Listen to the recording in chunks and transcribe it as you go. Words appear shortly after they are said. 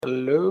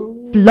Hello.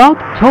 Blog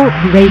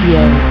Talk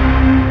Radio.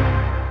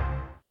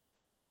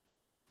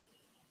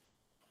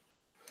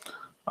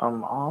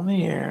 I'm on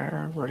the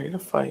air, ready to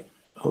fight.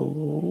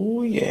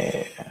 Oh,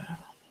 yeah.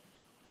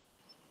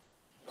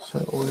 So,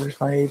 where's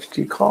my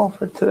HD call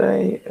for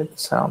today? It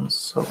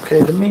sounds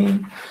okay to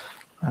me.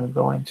 I'm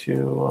going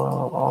to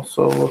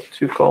also look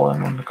to call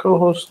in on the co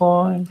host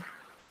line,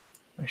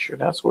 make sure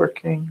that's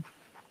working.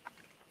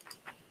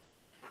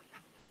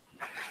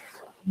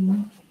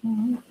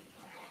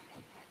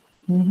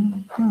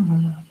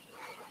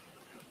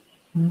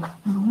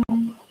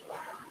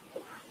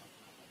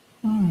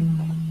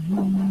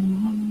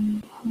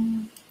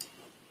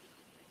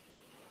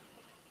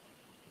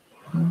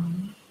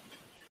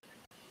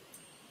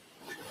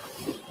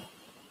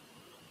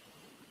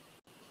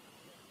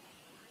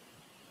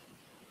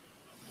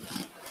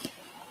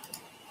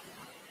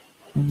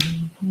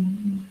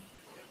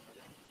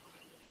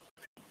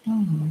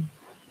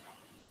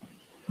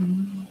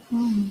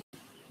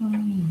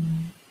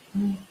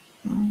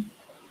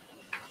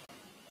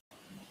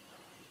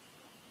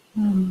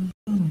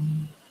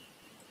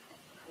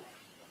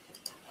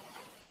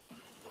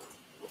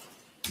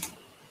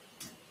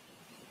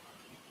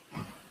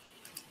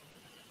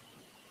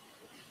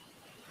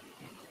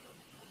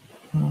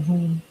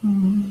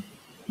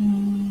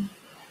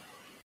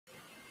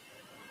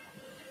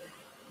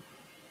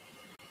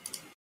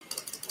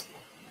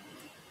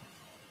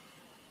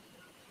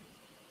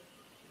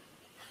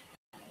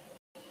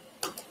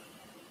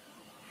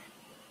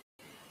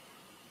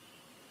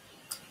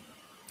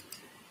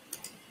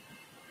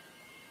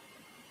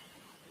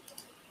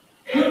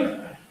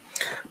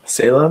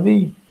 C'est la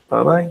vie.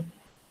 Bye bye.